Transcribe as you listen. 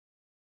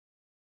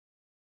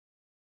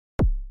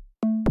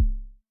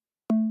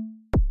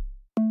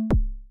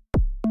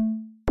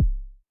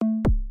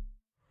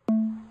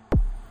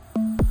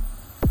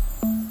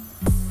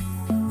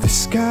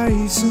sky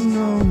isn't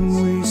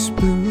always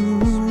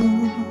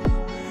blue,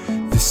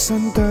 the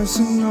sun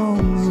doesn't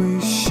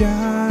always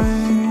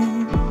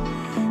shine.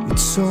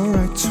 It's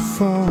alright to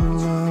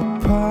fall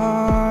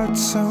apart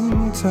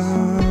sometimes.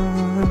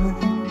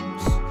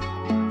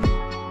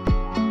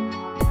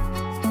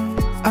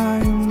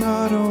 I'm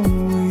not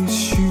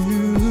always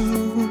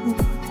you,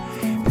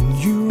 and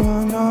you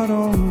are not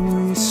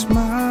always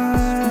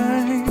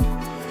mine.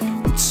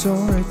 It's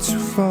alright to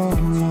fall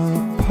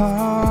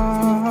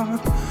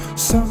apart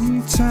sometimes.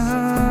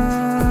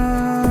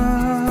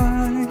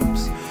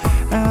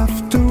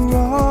 After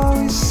all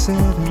is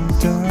said and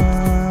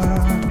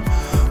done,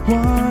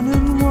 one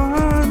and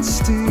one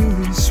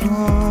still is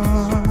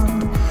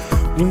one.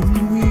 When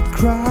we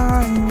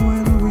cry,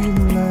 when we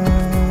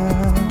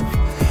laugh,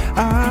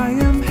 I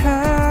am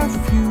half,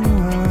 you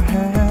are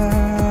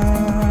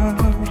half.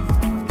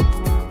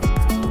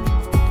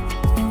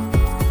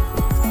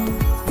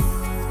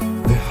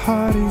 The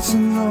heart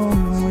isn't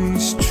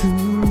always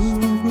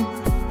true,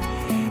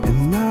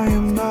 and I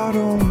am not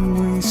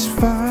always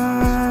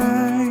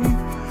fine.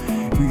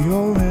 We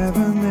all have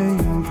an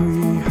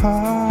angry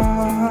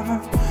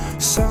heart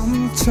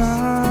sometimes.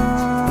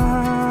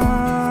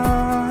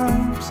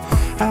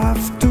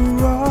 After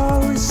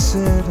all is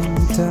said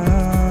and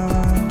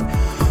done,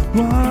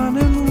 one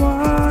and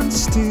one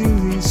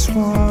still is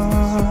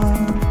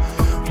one.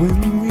 When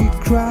we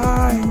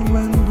cry,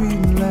 when we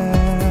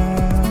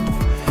laugh,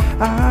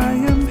 I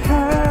am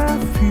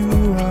half, you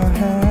are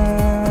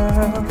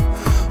half.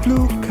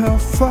 Look how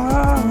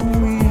far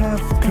we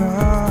have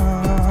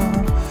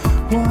come,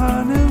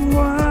 one and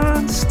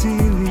one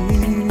still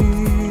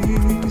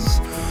is.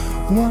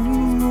 One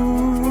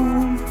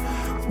moon,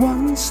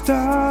 one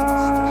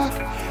star,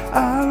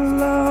 I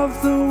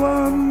love the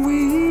one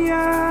we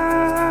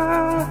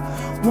are.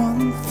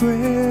 One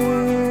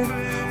thread,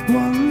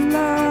 one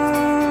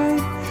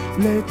line,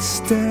 let's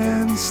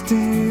stand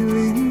still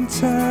in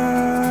time.